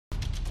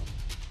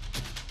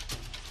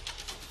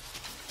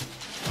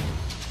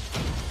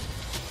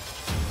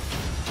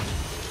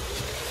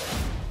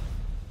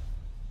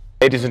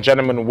Ladies and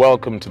gentlemen,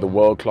 welcome to the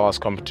World Class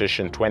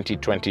Competition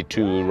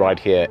 2022 right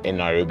here in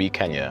Nairobi,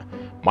 Kenya.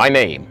 My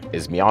name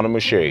is Miana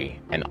Mushiri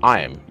and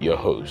I am your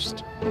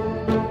host.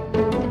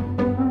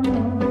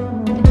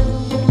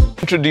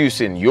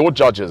 Introducing your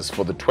judges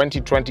for the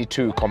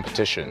 2022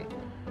 competition,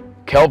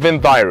 Kelvin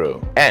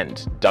Thyro and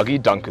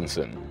Dougie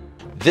Duncanson.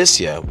 This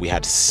year we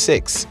had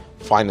 6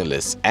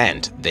 finalists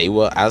and they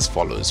were as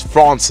follows: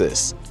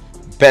 Francis,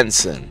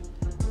 Benson,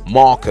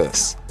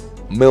 Marcus,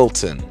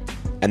 Milton,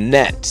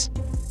 Annette,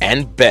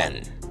 and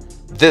Ben.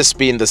 This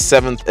being the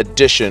 7th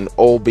edition,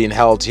 all being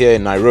held here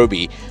in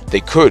Nairobi,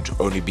 there could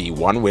only be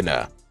one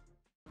winner.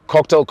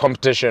 Cocktail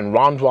competition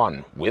round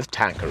 1 with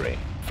Tanqueray.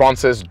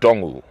 Francis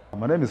Ndung'u.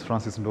 My name is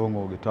Francis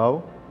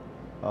Ndung'u,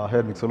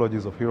 head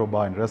mixologist of Hero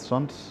Bar and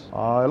Restaurant.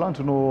 I learned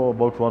to know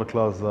about World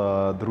Class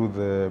through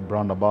the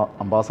brand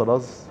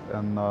ambassadors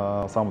and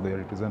some of their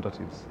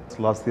representatives.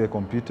 Last year I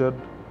competed,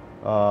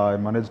 I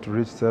managed to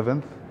reach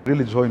 7th.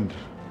 Really joined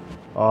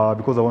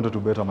because I wanted to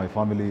better my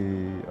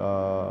family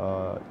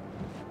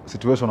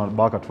situation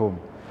back at home.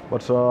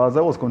 But as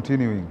I was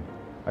continuing,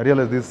 I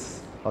realized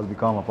this has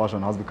become a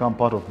passion, has become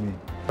part of me.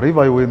 If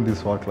I win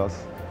this World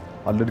Class,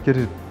 I'll dedicate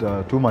it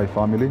to my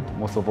family,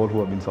 most of all who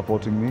have been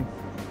supporting me,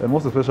 and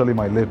most especially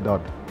my late dad,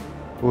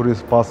 who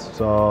is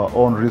passed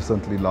on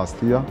recently last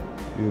year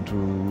due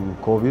to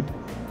COVID,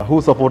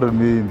 who supported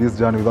me in this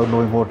journey without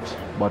knowing what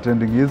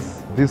bartending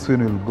is. This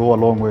win will go a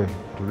long way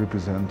to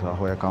represent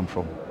where I come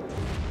from.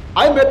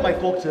 I made my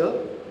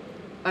cocktail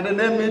and I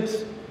named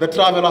it the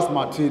Traveler's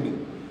Martini,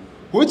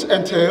 which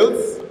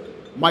entails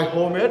my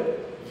homemade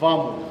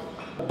vermouth.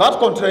 That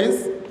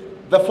contains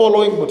the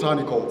following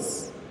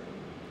botanicals.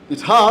 It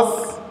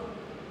has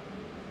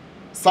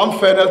some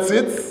fennel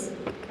seeds,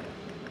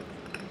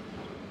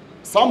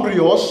 some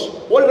brioche.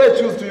 Why did I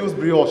choose to use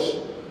brioche?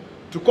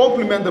 To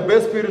complement the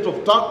base spirit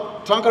of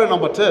Tanqueray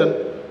number 10,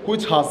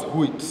 which has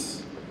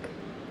wheat.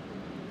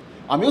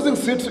 I'm using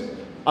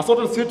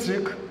assorted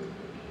citric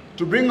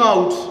to bring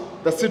out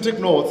the citric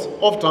notes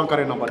of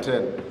Tanqueray number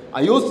 10.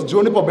 I used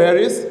juniper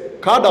berries,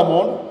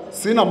 cardamom,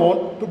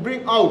 cinnamon to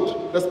bring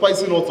out the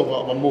spicy notes of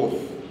our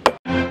vermouth.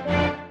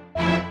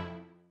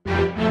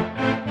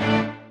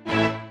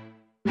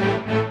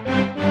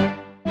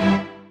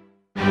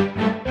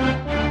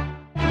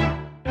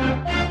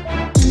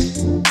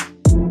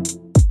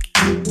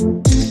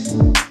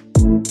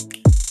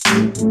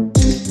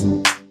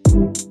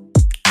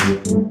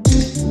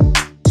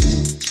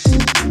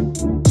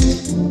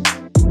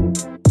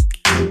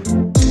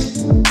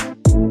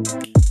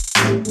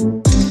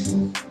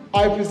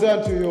 I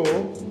present to you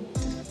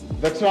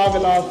the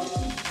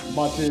Traveler's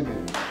Martini.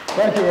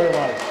 Thank you very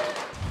much.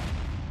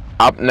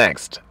 Up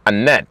next,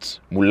 Annette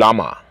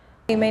Mulama.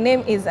 My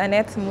name is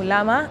Annette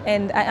Mulama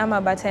and I am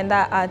a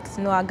bartender at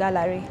Noah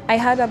Gallery. I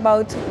heard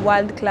about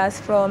World Class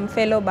from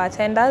fellow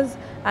bartenders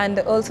and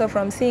also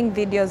from seeing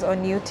videos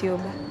on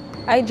YouTube.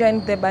 I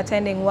joined the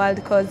bartending world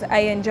because I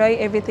enjoy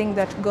everything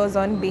that goes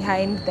on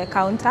behind the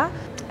counter.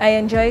 I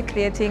enjoy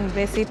creating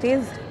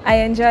recipes. I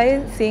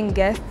enjoy seeing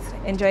guests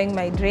enjoying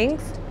my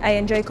drinks. I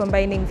enjoy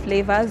combining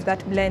flavors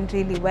that blend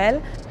really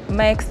well.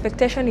 My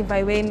expectation if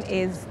I win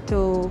is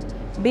to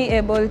be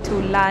able to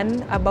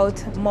learn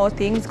about more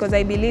things, because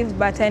I believe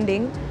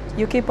bartending,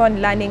 you keep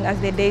on learning as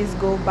the days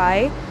go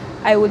by.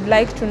 I would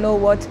like to know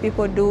what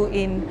people do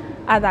in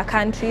other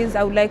countries.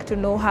 I would like to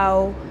know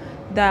how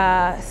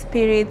the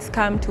spirits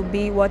come to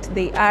be what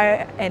they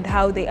are and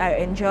how they are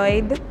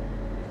enjoyed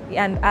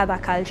and other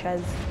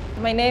cultures.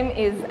 My name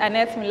is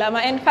Annette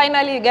Mulama, and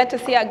finally you get to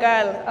see a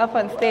girl up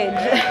on stage.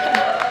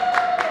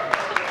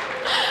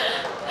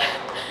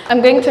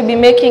 I'm going to be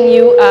making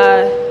you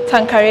a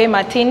Tanqueray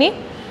Martini,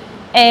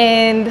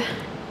 and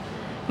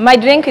my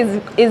drink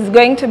is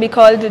going to be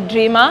called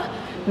Dreamer.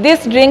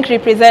 This drink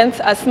represents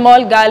a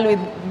small girl with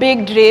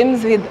big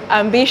dreams, with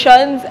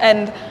ambitions,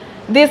 and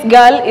this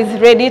girl is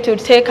ready to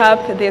take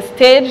up the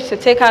stage, to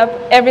take up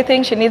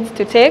everything she needs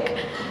to take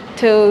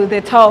to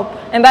the top,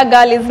 and that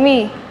girl is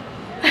me.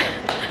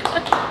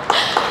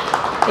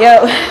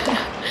 Yeah.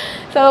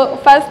 So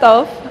first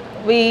off,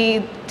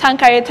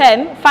 Tanqueray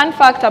 10, fun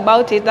fact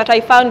about it that I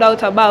found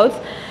out about,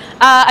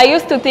 I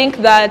used to think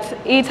that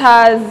it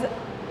has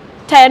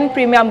 10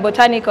 premium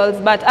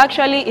botanicals, but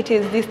actually it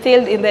is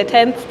distilled in the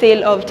 10th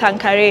still of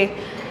Tanqueray.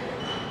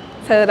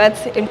 So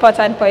that's an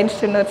important point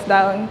to note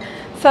down.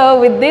 So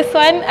with this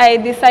one, I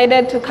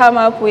decided to come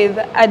up with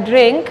a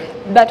drink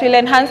that will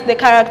enhance the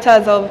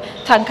characters of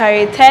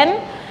Tanqueray 10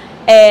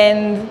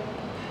 and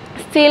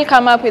still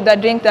come up with a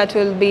drink that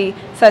will be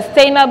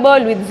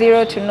sustainable with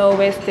zero to no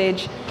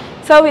wastage.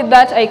 So with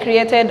that, I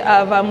created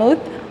a vermouth.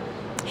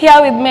 Here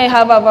with me I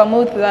have a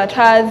vermouth that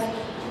has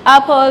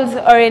apples,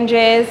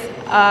 oranges,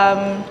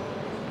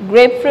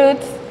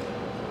 grapefruits,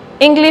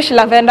 English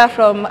lavender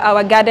from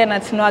our garden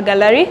at Noah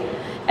Gallery,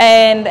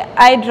 and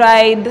I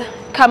dried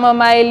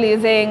chamomile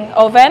using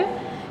oven,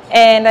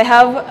 and I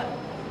have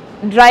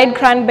dried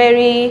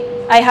cranberry,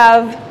 I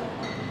have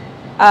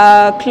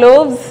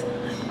cloves,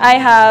 I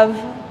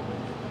have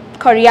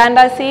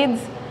coriander seeds,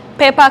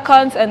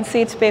 peppercorns, and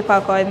sweet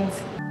peppercorns.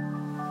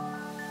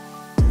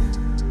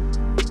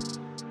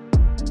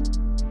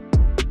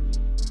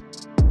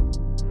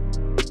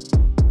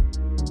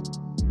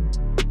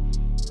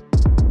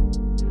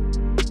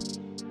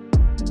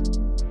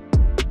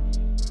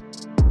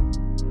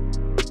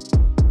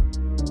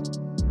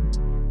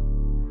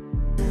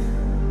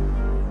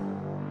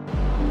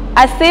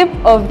 A sip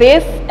of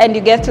this and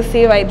you get to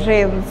see my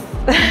dreams.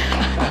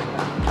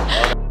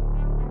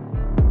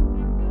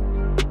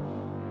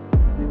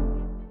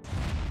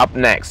 Up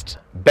next,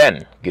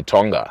 Ben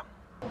Gitonga.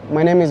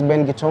 My name is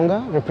Ben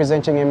Gitonga,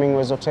 representing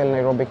Hemingway's Hotel,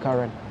 Nairobi,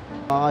 Karen.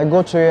 I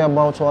got to hear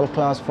about world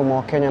class from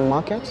our Kenyan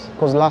market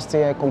because last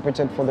year I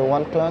competed for the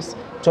world class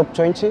top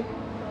 20,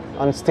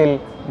 and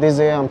still this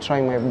year I'm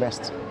trying my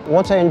best.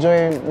 What I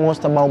enjoy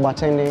most about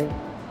bartending,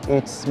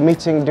 it's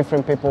meeting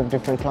different people of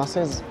different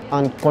classes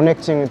and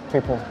connecting with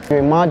people. We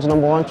emerged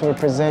 #1 to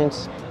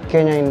represent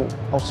Kenya in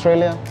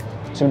Australia.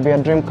 It will be a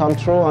dream come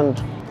true, and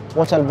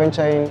what I'll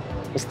venture in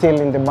is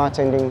still in the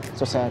bartending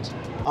society.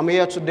 I'm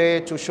here today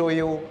to show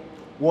you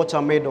what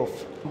I'm made of.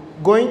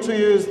 Going to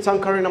use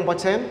Tanqueray number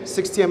 10,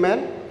 60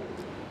 ml,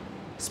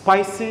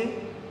 spicy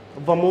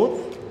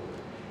vermouth,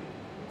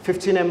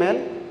 15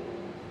 ml,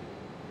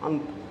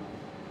 and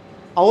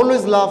I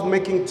always love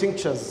making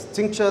tinctures.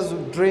 Tinctures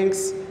with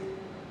drinks,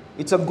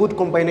 it's a good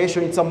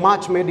combination, it's a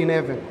match made in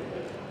heaven.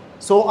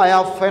 So I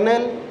have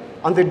fennel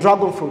and the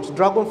dragon fruit.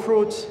 Dragon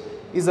fruit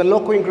is a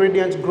local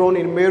ingredient grown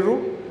in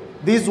Meru.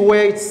 This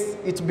way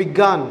it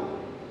began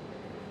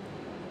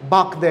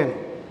back then.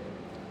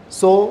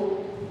 So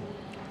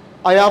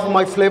I have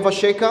my flavor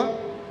shaker.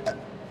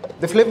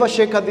 The flavor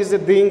shaker, this is a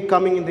thing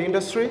coming in the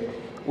industry.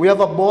 We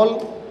have a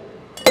ball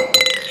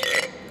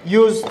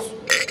used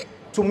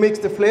to mix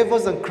the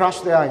flavors and crush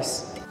the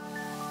ice.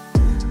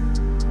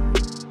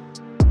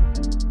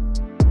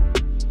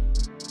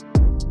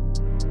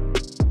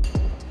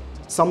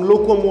 Some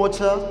lukewarm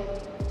water,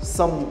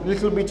 some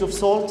little bit of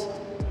salt,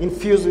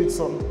 infused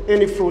with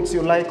any fruits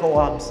you like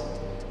or herbs.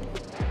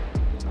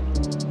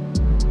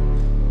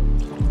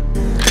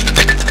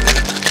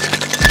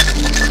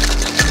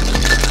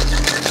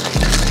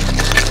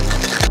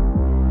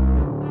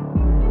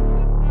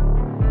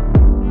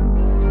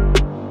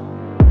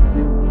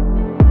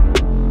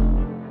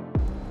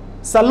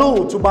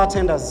 Salute to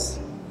bartenders.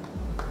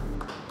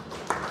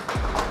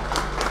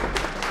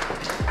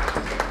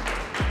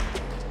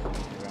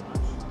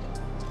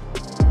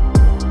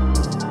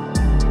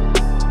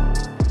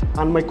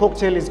 And my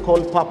cocktail is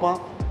called Papa,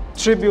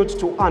 tribute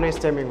to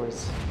Ernest Hemingway.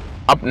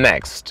 Up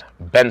next,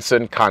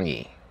 Benson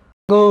Kanyi.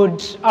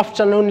 Good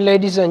afternoon,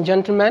 ladies and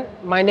gentlemen.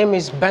 My name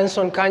is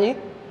Benson Kanyi,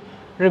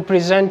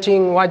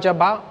 representing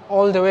Wajaba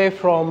all the way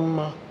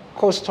from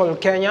coastal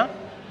Kenya,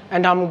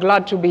 and I'm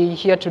glad to be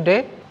here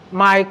today.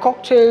 My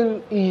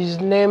cocktail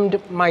is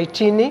named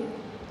Martini,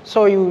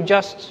 so you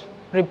just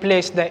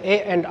replace the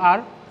A and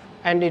R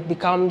and it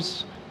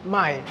becomes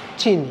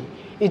Martini.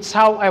 It's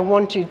how I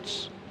want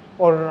it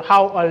or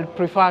how I'll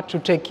prefer to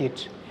take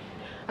it.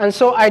 And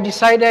so I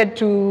decided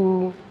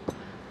to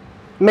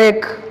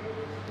make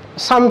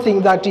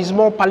something that is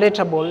more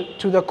palatable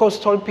to the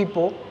coastal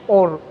people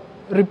or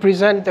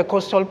represent the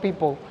coastal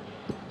people.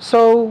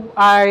 So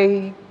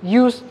I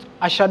used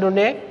a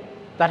Chardonnay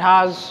that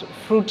has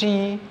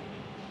fruity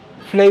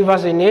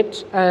flavors in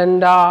it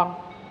and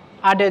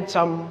added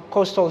some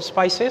coastal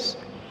spices,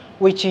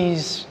 which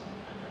is,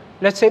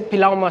 let's say,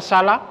 pilau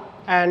masala,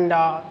 and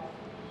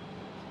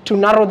to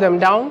narrow them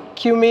down,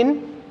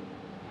 cumin,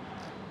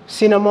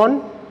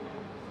 cinnamon,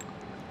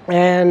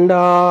 and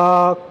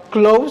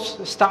cloves,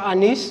 star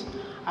anise.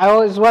 I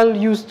as well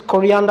used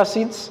coriander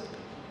seeds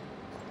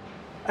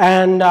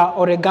and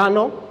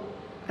oregano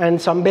and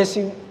some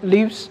basil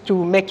leaves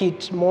to make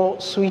it more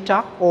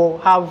sweeter or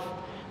have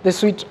the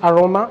sweet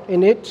aroma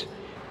in it.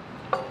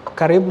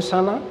 Karibu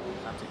sana.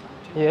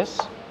 Yes.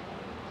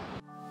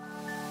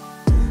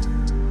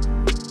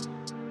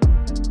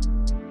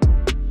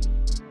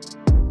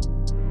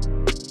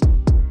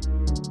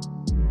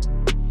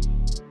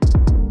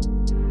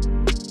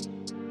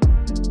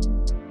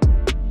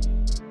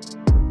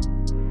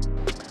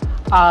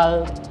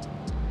 I'll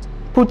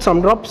put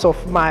some drops of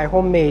my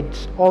homemade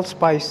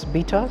allspice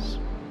bitters.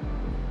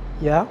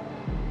 Yeah.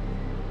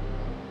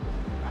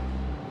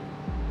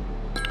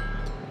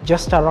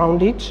 Just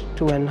around it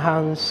to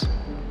enhance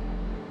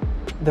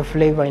the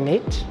flavor in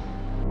it.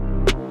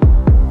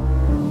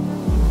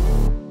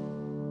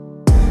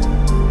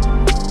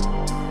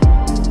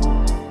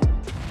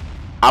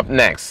 Up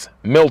next,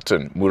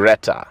 Milton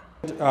Mureta.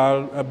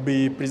 I'll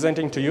be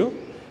presenting to you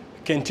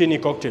Kentini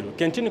cocktail.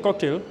 Kentini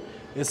cocktail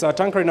is a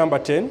Tanqueray number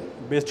 10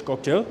 based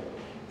cocktail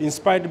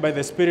inspired by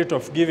the spirit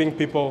of giving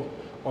people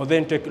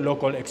authentic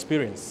local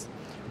experience.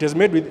 It is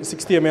made with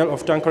 60 ml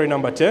of Tanqueray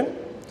number 10,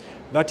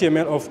 30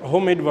 ml of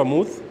homemade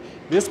vermouth.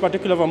 This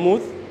particular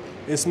vermouth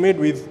is made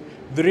with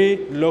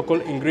 3 local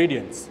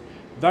ingredients.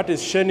 That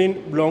is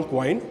Chenin Blanc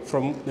wine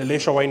from the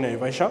Leisure Wine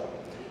Naivasha,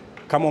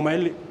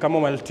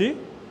 chamomile tea,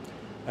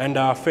 and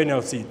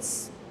fennel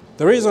seeds.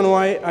 The reason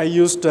why I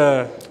used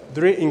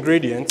 3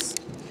 ingredients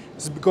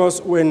is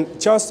because when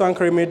Charles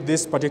Tanqueray made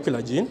this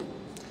particular gin,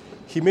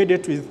 he made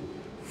it with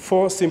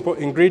 4 simple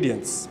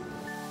ingredients.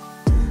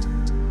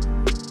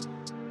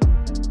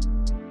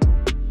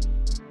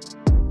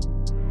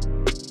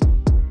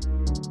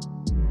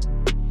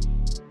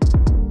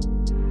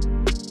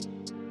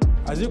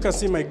 As you can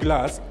see, my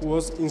glass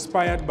was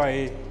inspired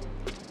by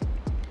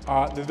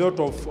the thought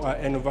of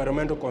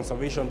environmental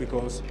conservation,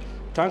 because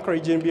Tanqueray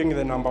gin being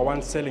the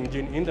 #1 selling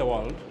gin in the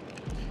world,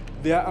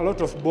 there are a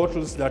lot of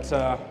bottles that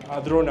are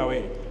thrown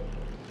away.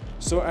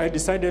 So I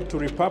decided to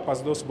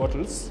repurpose those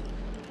bottles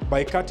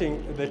by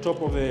cutting the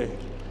top of the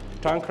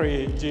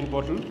Tanqueray gin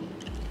bottle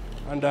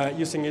and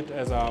using it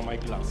as my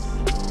glass.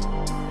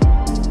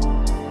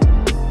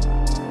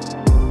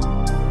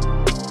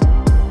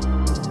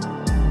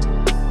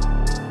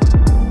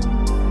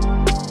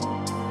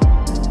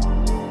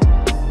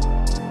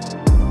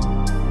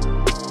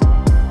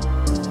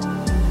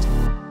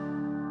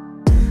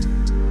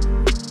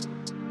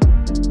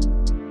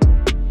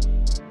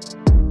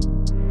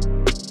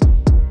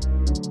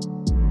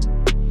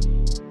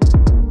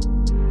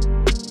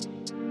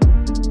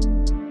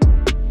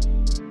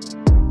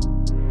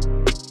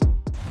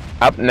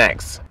 Up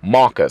next,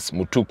 Marcus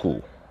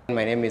Mutuku.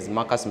 My name is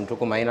Marcus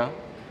Mutuku Maina.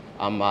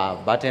 I'm a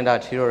bartender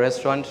at Hero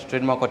Restaurant,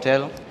 Trademark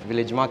Hotel,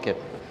 Village Market.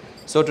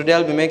 So today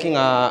I'll be making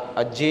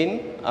a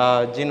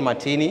gin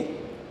martini,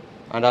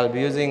 and I'll be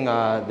using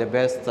the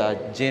best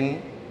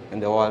gin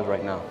in the world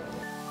right now.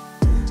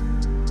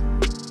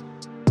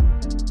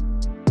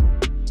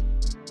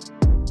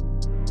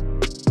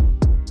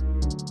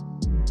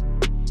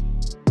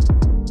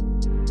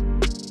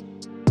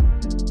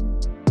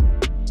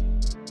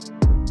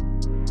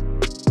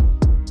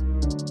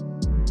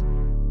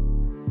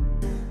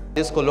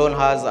 This cologne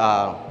has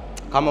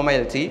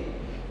chamomile tea.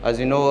 As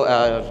you know,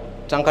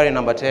 Tanqueray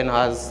 #10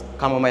 has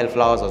chamomile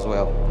flowers as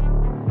well.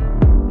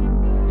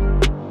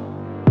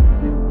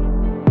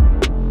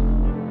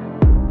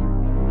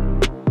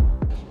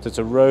 So it's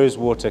a rose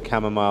water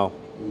chamomile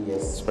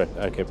Yes. spread.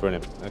 Okay,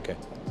 brilliant. Okay.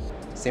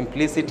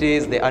 Simplicity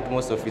is the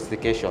utmost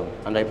sophistication,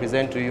 and I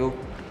present to you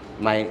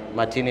my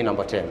martini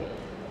 #10.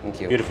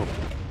 Thank you. Beautiful.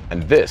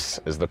 And this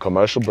is the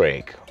commercial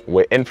break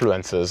where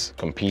influencers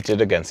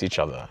competed against each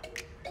other.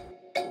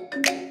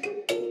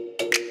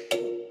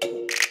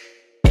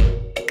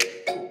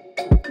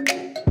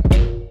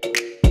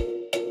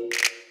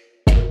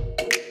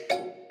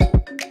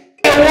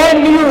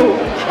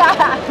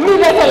 Me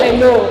better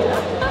know.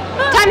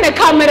 Turn the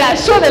camera,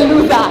 show the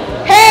loser.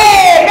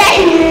 Hey, there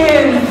he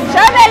is.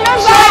 Show the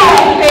loser. Show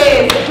his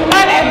face. Do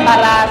not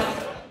embarrass.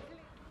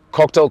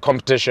 Cocktail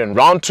competition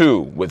round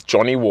 2 with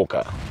Johnny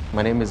Walker.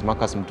 My name is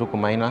Marcus Mutuku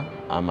Maina.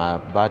 I'm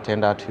a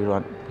bartender at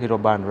Hero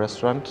Bar and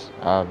Restaurant,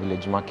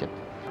 Village Market.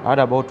 I had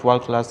about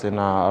 12 class in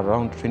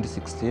around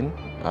 2016.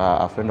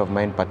 A friend of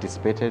mine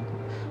participated,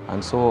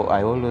 and so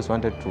I always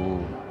wanted to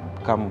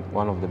become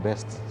one of the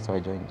best, so I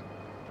joined.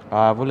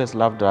 I've always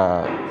loved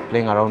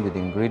playing around with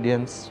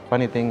ingredients.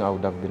 Funny thing, I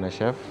would have been a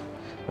chef.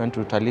 Went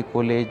to Tali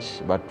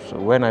College, but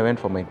when I went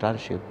for my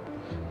internship,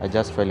 I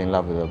just fell in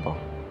love with the bar.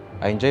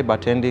 I enjoy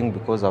bartending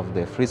because of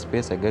the free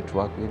space I get to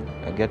work with.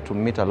 I get to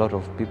meet a lot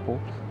of people,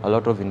 a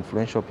lot of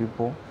influential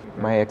people.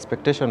 My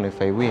expectation,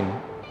 if I win,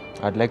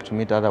 I'd like to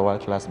meet other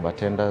world-class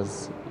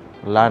bartenders,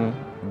 learn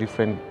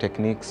different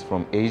techniques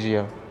from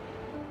Asia,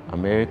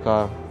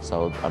 America,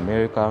 South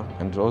America,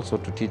 and also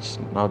to teach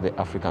now the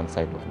African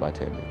side of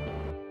bartending.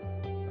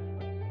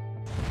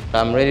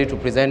 I'm ready to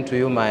present to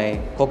you my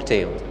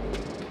cocktail,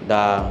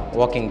 the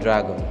Walking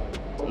Dragon.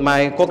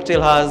 My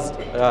cocktail has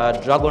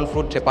dragon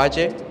fruit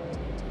tepache,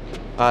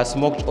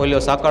 smoked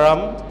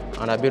oleosaccharum,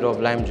 and a bit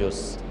of lime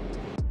juice.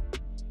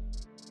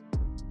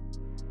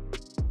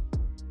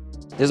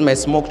 This is my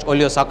smoked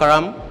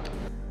oleosaccharum.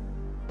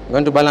 I'm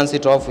going to balance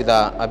it off with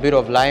a bit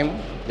of lime,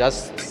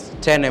 just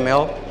 10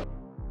 ml.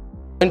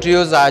 I'm going to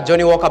use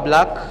Johnny Walker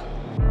Black.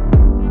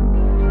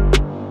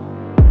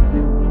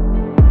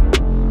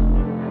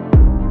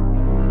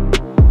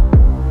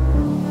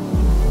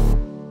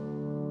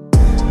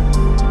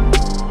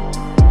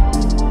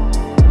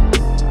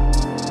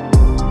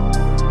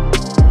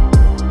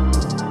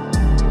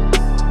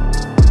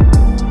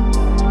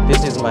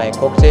 This is my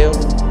cocktail,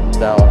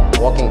 the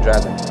Walking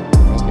Dragon.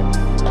 Thank you.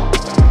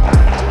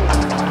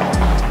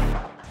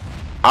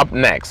 Up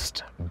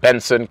next,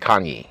 Benson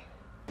Kanyi.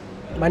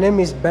 My name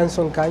is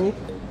Benson Kanyi,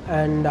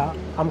 and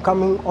I'm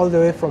coming all the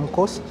way from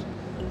Coast,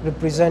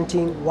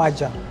 representing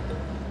Waja,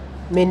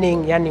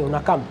 meaning yani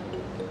unakam.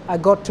 I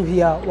got to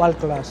hear world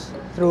class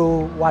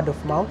through word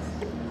of mouth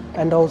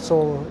and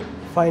also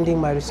finding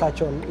my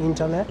research on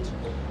internet.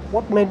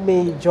 What made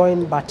me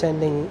join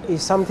bartending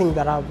is something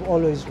that I've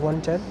always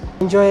wanted.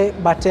 Enjoy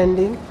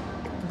bartending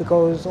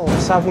because of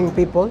serving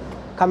people,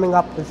 coming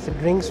up with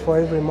drinks for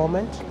every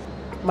moment.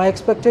 My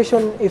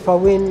expectation if I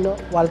win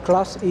world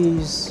class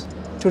is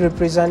to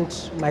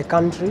represent my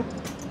country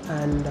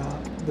and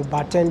the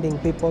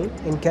bartending people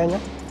in Kenya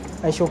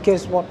and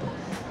showcase what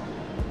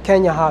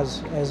Kenya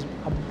has as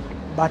a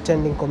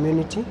bartending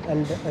community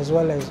and as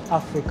well as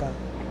Africa.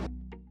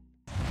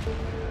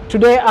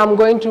 Today I'm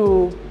going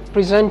to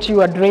present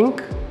you a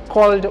drink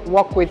called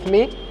Walk With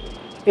Me.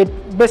 It's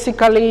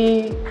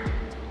basically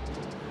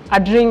a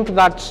drink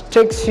that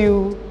takes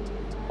you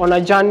on a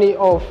journey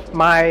of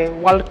my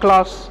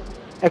world-class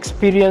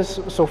experience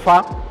so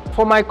far.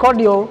 For my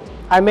cordial,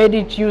 I made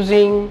it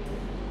using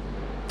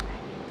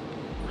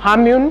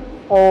hamyun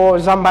or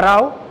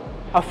zambarau,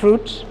 a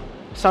fruit,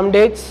 some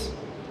dates,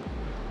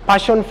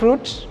 passion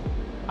fruit,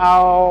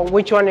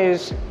 which one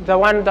is the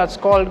one that's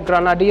called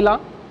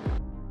granadilla.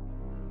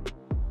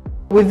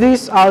 With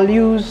this, I'll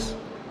use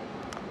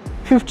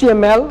 50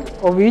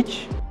 ml of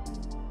each.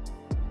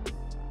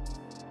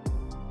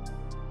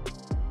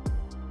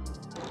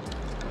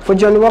 For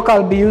Johnny Walker,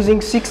 I'll be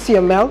using 60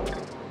 ml.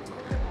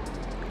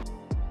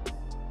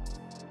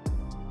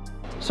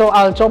 So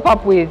I'll top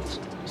up with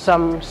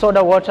some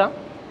soda water,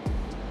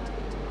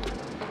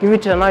 give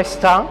it a nice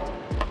stir,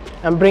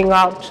 and bring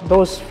out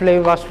those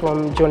flavors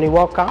from Johnny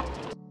Walker.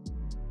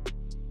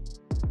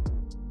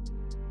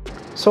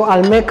 So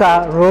I'll make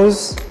a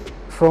rose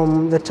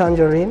from the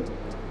tangerine,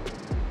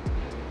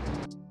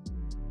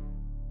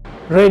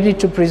 ready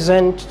to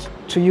present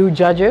to you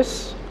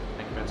judges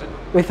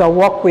with a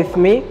walk with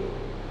me.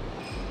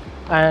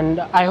 And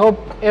I hope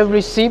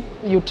every sip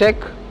you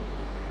take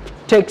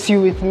takes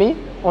you with me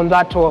on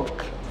that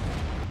walk.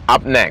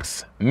 Up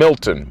next,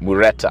 Milton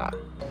Mureta.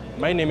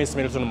 My name is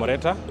Milton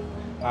Mureta,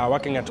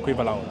 working at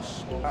Quiver Lounge.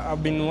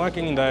 I've been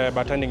working in the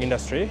bartending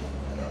industry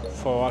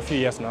for a few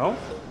years now,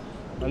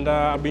 and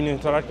I've been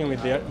interacting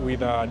with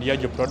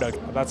Diageo product.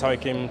 That's how I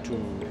came to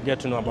get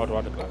to know about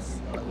world class.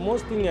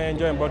 Most thing I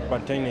enjoy about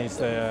bartending is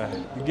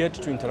you get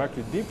to interact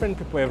with different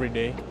people every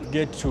day, you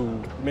get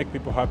to make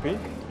people happy.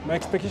 My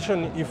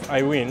expectation, if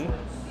I win,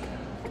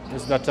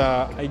 is that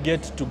I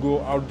get to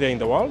go out there in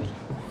the world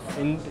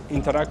and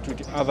interact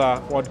with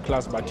other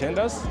world-class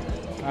bartenders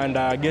and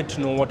get to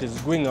know what is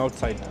going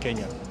outside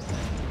Kenya.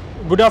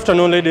 Good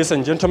afternoon, ladies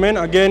and gentlemen.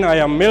 Again, I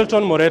am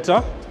Milton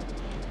Mureta,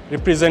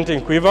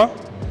 representing Quiver,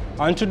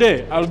 and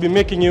today I'll be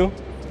making you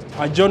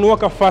a John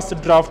Walker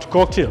First Draft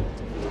cocktail.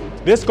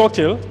 This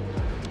cocktail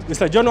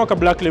is a John Walker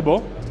Black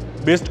Label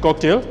based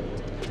cocktail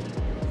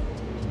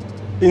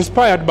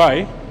inspired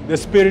by the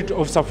spirit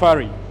of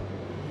safari.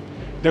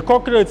 The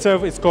cocktail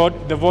itself is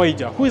called the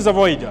Voyager. Who is a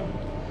Voyager?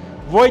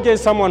 Voyager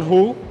is someone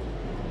who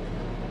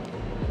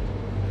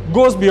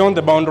goes beyond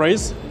the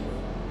boundaries,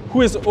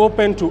 who is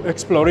open to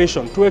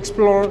exploration, to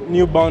explore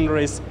new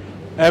boundaries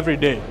every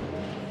day.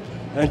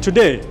 And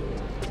today,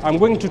 I'm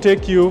going to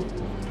take you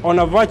on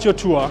a virtual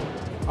tour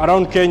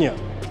around Kenya.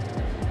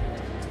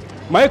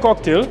 My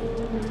cocktail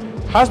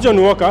has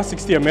John Walker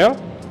 60 ml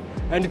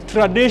and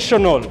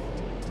traditional,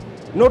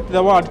 note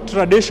the word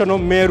traditional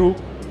Meru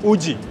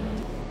Uji.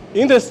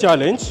 In this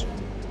challenge,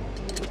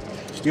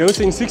 we are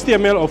using 60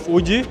 ml of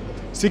Uji,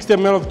 60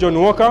 ml of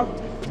John Walker,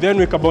 then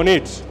we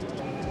carbonate.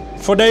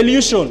 For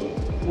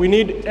dilution, we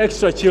need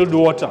extra chilled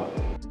water.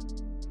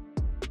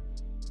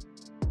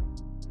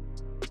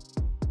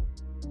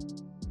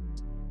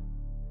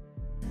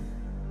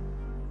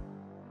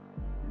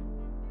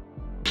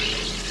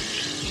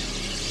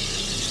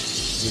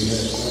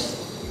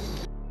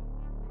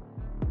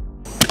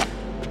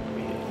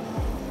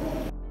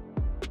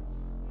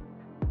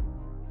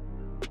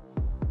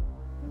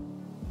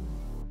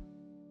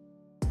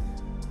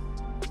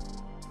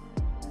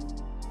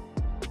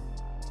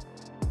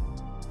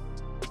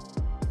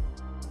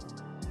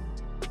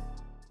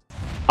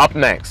 Up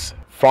next,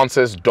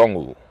 Francis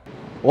Ndung'u.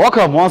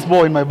 Welcome once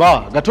more in my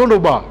bar,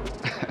 Gatondo Bar.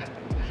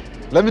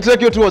 Let me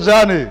take you to a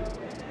journey,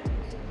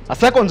 a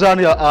second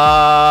journey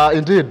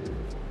indeed.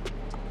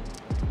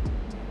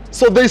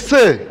 So they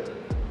say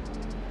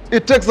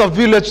it takes a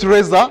village to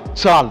raise a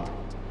child.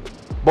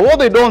 But what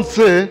they don't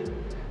say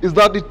is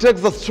that it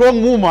takes a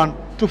strong woman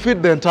to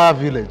feed the entire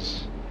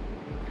village.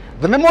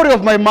 The memory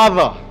of my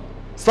mother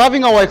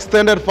serving our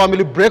extended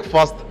family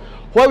breakfast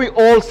where we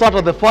all sat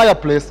at the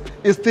fireplace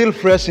is still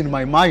fresh in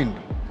my mind.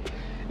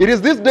 It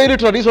is this daily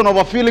tradition of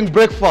a filling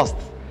breakfast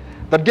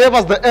that gave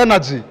us the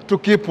energy to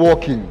keep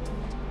walking.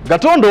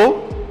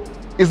 Gatondo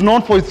is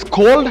known for its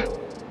cold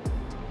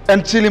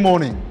and chilly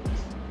mornings.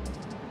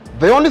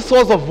 The only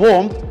source of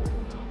warmth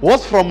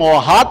was from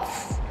our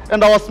hearts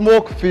and our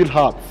smoke-filled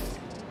hearts.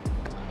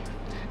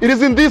 It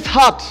is in this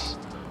heart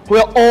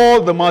where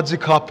all the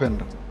magic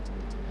happened.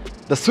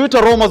 The sweet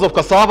aromas of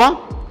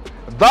cassava,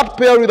 that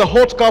paired with a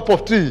hot cup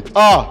of tea,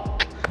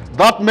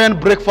 that meant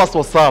breakfast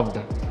was served.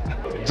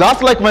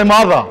 Just like my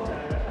mother,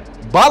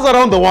 bars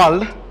around the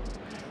world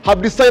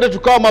have decided to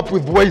come up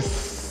with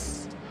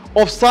ways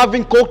of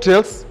serving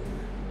cocktails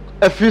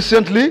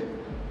efficiently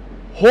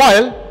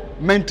while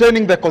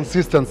maintaining the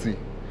consistency.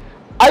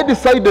 I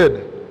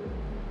decided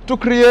to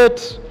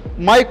create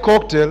my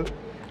cocktail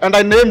and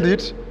I named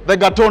it the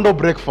Gatondo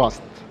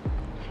Breakfast,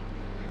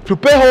 to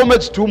pay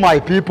homage to my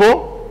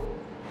people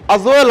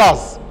as well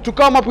as to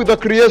come up with a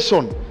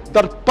creation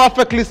that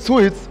perfectly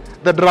suits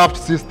the draft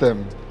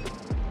system.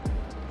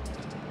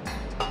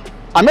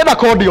 I made a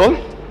cordial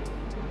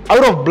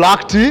out of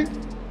black tea,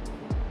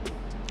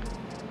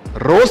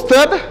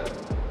 roasted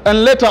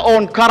and later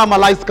on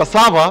caramelized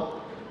cassava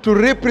to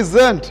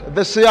represent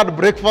the shared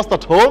breakfast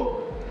at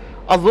home,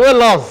 as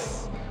well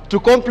as to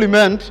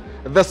complement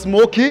the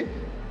smoky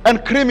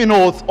and creamy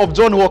notes of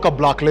John Walker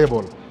Black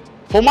Label.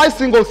 For my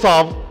single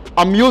serve,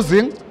 I'm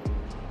using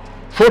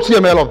 40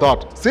 ml of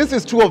that. Since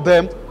it's two of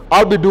them,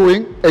 I'll be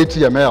doing 80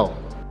 ml.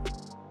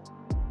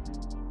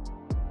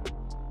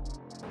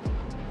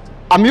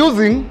 I'm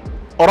using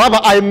or rather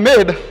I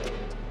made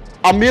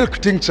a milk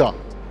tincture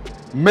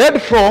made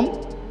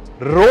from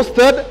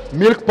roasted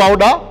milk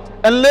powder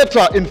and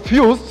later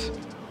infused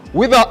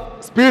with a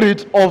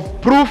spirit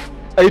of proof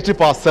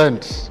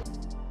 80%.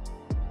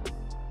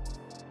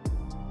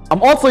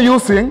 I'm also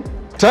using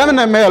 10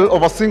 ml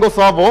of a single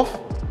serve of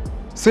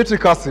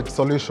citric acid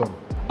solution.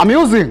 I'm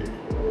using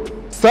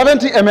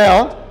 70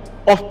 ml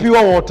of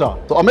pure water.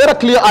 So I made a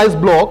clear ice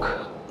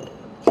block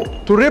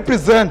to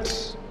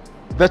represent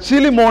the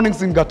chilly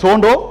mornings in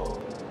Gatondo.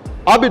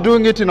 I'll be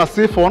doing it in a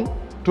siphon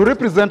to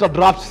represent a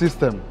draft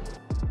system.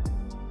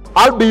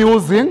 I'll be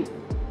using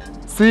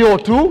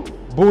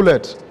CO2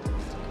 bullet.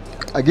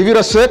 I give it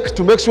a shake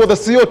to make sure the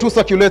CO2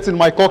 circulates in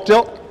my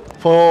cocktail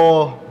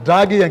for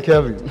Dagi and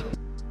Kevin.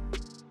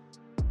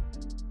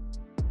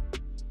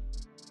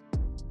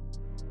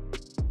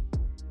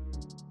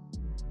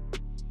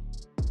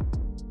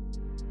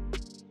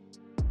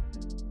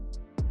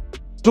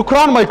 To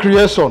crown my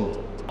creation,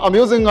 I'm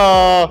using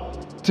a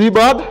tea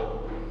bud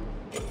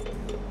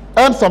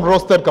and some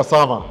roasted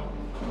cassava.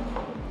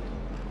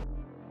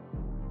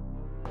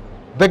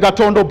 The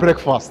Gatondo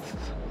breakfast.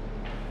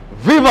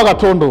 Viva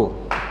Gatondo!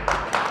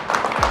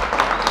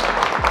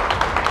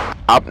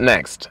 Up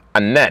next,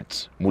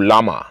 Annette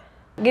Mulama.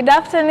 Good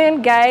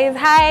afternoon, guys.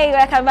 Hi,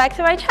 welcome back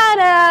to my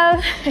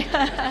channel.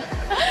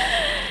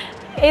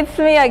 It's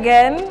me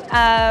again.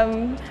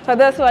 For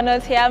those who are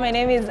not here, my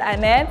name is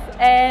Annette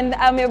and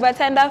I'm your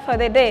bartender for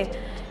the day.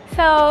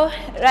 So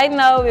right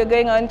now we're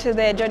going on to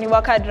the Johnny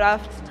Walker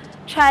Draft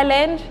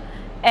Challenge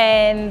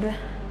and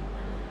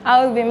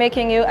I will be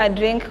making you a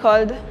drink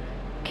called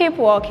Keep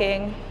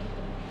Walking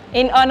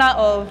in honor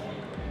of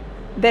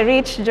the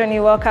rich Johnny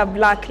Walker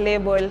Black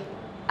Label.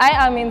 I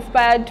am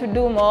inspired to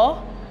do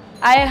more.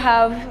 I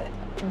have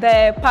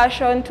the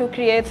passion to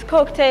create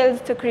cocktails,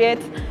 to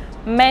create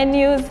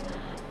menus,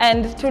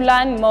 and to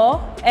learn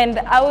more, and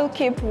I will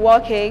keep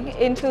walking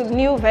into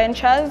new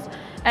ventures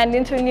and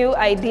into new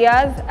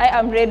ideas. I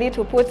am ready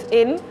to put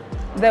in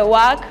the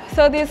work.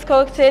 So this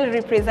cocktail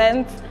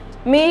represents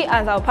me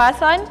as a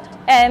person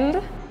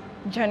and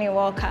Johnny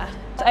Walker.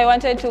 I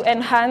wanted to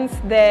enhance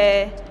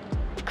the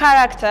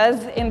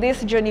characters in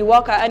this Johnny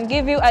Walker and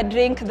give you a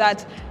drink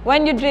that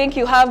when you drink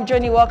you have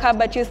Johnny Walker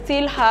but you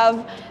still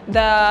have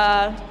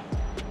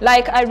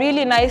like a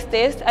really nice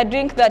taste, a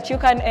drink that you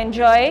can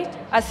enjoy,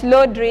 a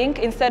slow drink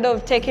instead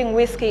of taking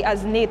whiskey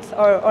as neat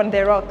or on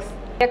the rocks.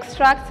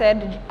 Extracted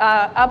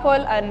apple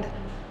and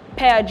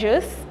pear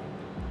juice,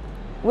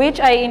 which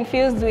I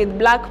infused with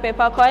black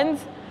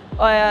peppercorns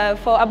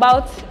for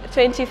about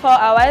 24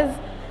 hours,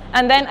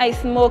 and then I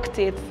smoked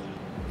it.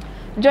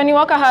 Johnny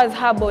Walker has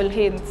herbal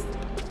hints,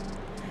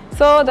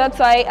 so that's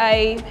why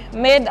I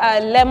made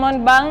a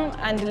lemon balm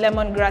and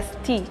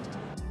lemongrass tea.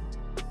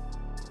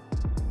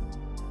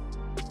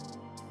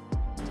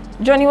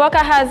 Johnny Walker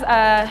has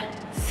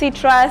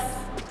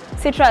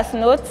citrus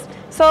notes.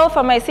 So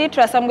for my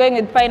citrus, I'm going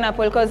with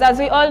pineapple because as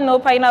we all know,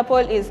 pineapple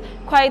is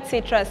quite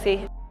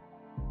citrusy.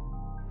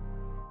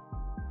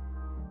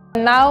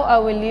 Now I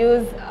will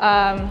use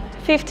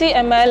 50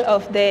 ml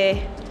of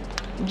the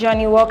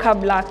Johnny Walker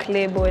Black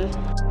Label.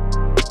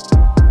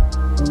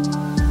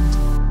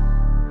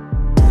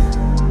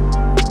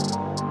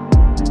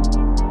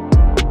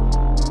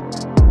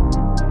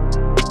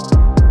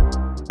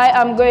 I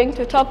am going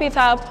to top it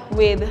up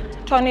with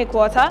tonic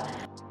water.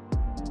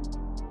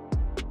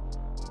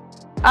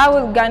 I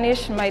will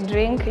garnish my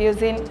drink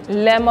using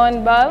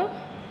lemon balm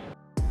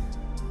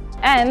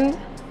and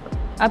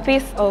a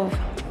piece of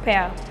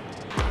pear.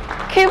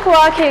 Keep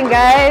walking,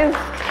 guys.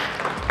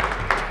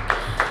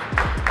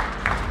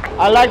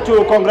 I'd like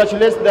to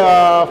congratulate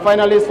the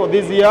finalists for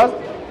this year.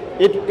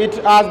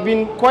 It has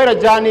been quite a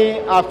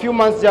journey, a few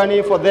months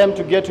journey for them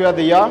to get where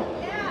they are.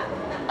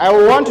 I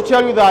want to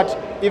tell you that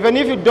even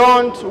if you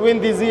don't win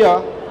this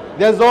year,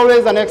 there's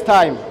always a next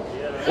time.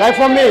 Like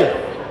for me,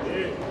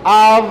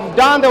 I've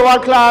done the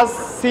world class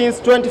since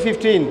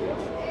 2015,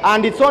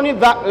 and it's only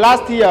that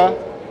last year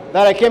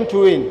that I came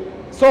to win.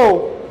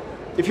 So,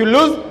 if you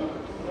lose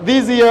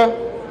this year,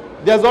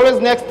 there's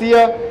always next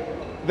year,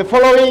 the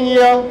following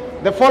year,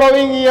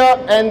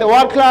 and the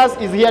world class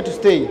is here to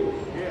stay.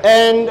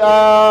 And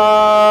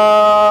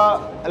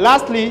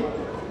lastly,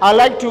 I'd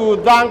like to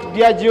thank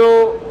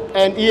Diageo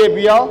and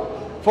EABL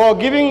for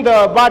giving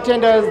the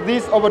bartenders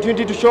this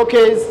opportunity to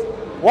showcase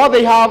what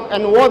they have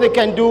and what they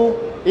can do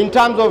in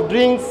terms of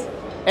drinks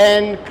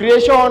and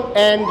creation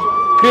and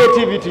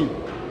creativity.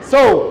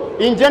 So,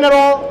 in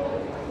general,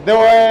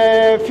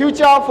 the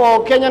future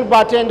for Kenyan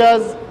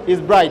bartenders is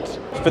bright.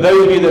 For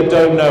those of you that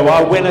don't know,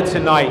 our winner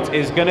tonight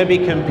is going to be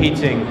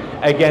competing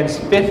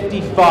against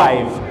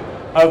 55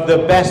 of the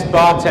best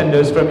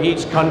bartenders from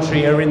each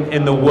country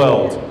in the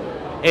world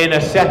in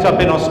a setup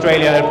in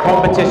Australia and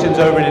competitions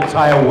over an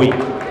entire week,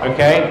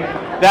 okay?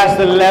 That's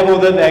the level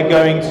that they're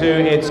going to.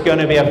 It's going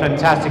to be a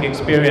fantastic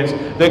experience.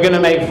 They're going to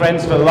make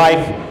friends for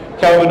life.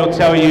 Kelvin will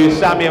tell you,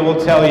 Samia will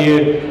tell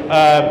you,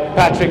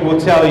 Patrick will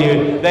tell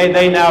you.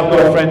 They now have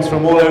got friends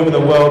from all over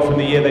the world from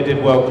the year they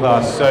did world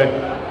class. So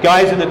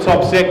guys in the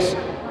top 6,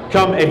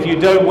 Come, if you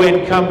don't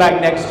win, come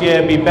back next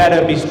year, be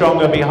better, be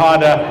stronger, be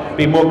harder,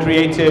 be more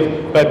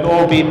creative, but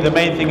the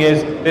main thing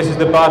is, this is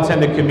the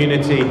bartender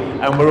community,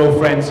 and we're all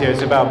friends here.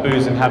 It's about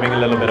booze and having a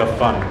little bit of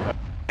fun.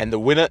 And the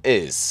winner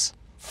is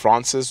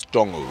Francis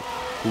Ndung'u,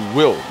 who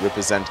will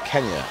represent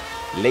Kenya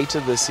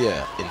later this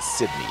year in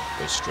Sydney,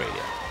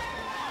 Australia.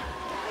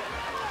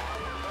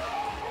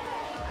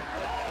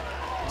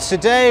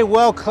 Today,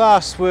 World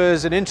Class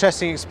was an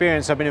interesting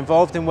experience. I've been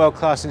involved in World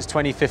Class since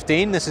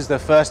 2015. This is the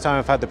first time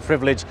I've had the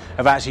privilege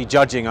of actually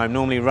judging. I'm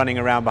normally running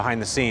around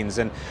behind the scenes.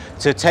 And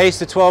to taste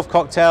the 12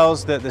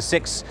 cocktails that the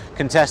 6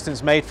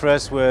 contestants made for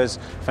us was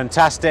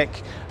fantastic.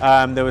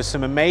 There was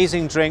some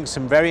amazing drinks,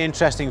 some very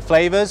interesting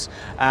flavors.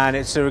 And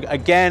it's,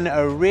 again,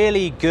 a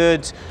really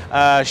good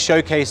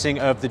showcasing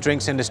of the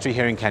drinks industry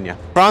here in Kenya.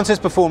 Francis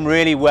performed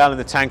really well in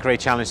the Tanqueray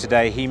Challenge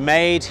today. He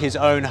made his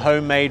own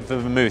homemade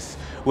vermouth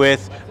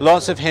with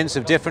lots of hints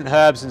of different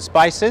herbs and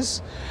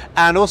spices,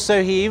 and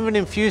also he even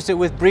infused it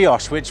with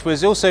brioche, which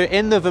was also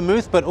in the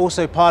vermouth but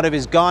also part of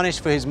his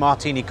garnish for his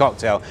martini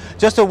cocktail.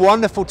 Just a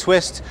wonderful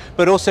twist,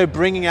 but also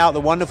bringing out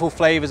the wonderful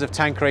flavors of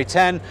Tanqueray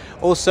 10,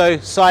 also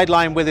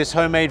sidelined with his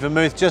homemade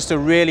vermouth. Just a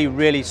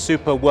really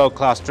super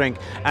world-class drink,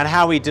 and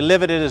how he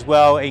delivered it as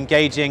well,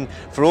 engaging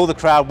for all the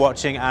crowd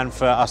watching and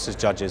for us as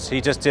judges.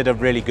 He just did a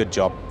really good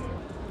job.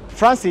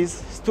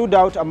 Francis stood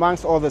out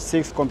amongst all the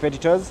 6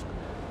 competitors.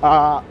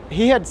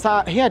 He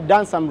had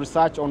done some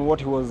research on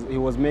what he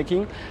was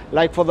making,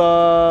 like for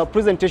the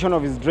presentation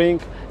of his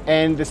drink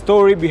and the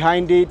story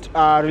behind it,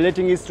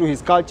 relating it to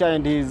his culture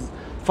and his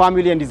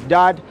family and his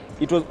dad.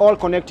 It was all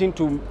connecting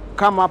to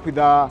come up with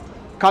a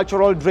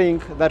cultural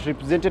drink that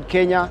represented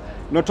Kenya,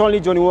 not only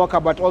Johnny Walker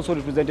but also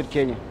represented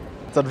Kenya.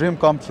 It's a dream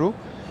come true.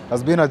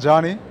 It's been a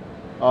journey.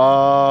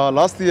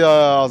 Last year,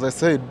 as I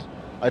said,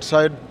 I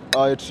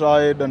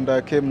tried and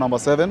I came number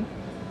 7.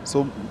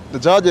 So the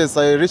judges,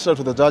 I reached out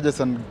to the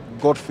judges and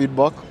got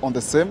feedback on the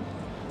same,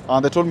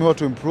 and they told me how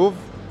to improve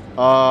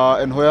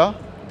and where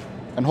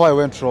I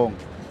went wrong.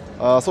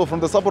 So from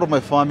the support of my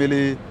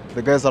family,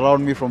 the guys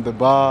around me from the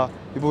bar,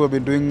 people who have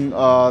been doing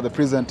the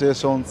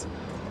presentations,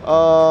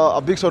 a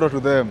big shout out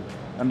to them,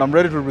 and I'm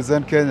ready to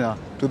represent Kenya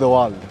to the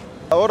world.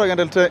 What I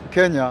can tell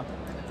Kenya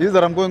is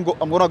that I'm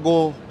gonna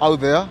go out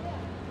there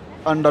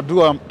and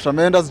do a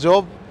tremendous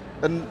job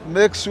and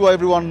make sure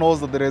everyone knows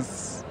that there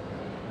is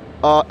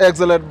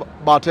excellent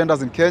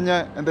bartenders in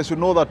Kenya, and they should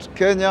know that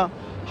Kenya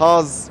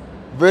has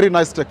very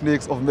nice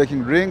techniques of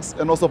making drinks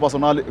and also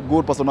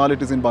good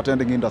personalities in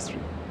bartending industry.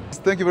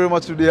 Thank you very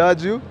much to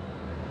Diageo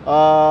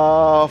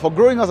for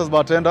growing us as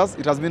bartenders.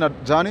 It has been a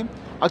journey.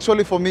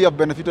 Actually, for me, I've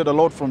benefited a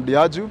lot from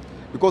Diageo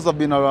because I've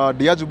been a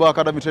Diageo Bar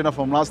Academy trainer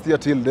from last year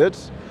till date,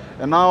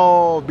 and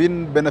now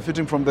been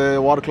benefiting from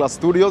the World Class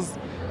Studios,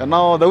 and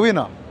now the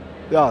winner.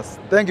 Yes,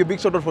 thank you. Big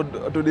shout out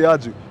to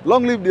Diageo.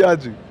 Long live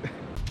Diageo.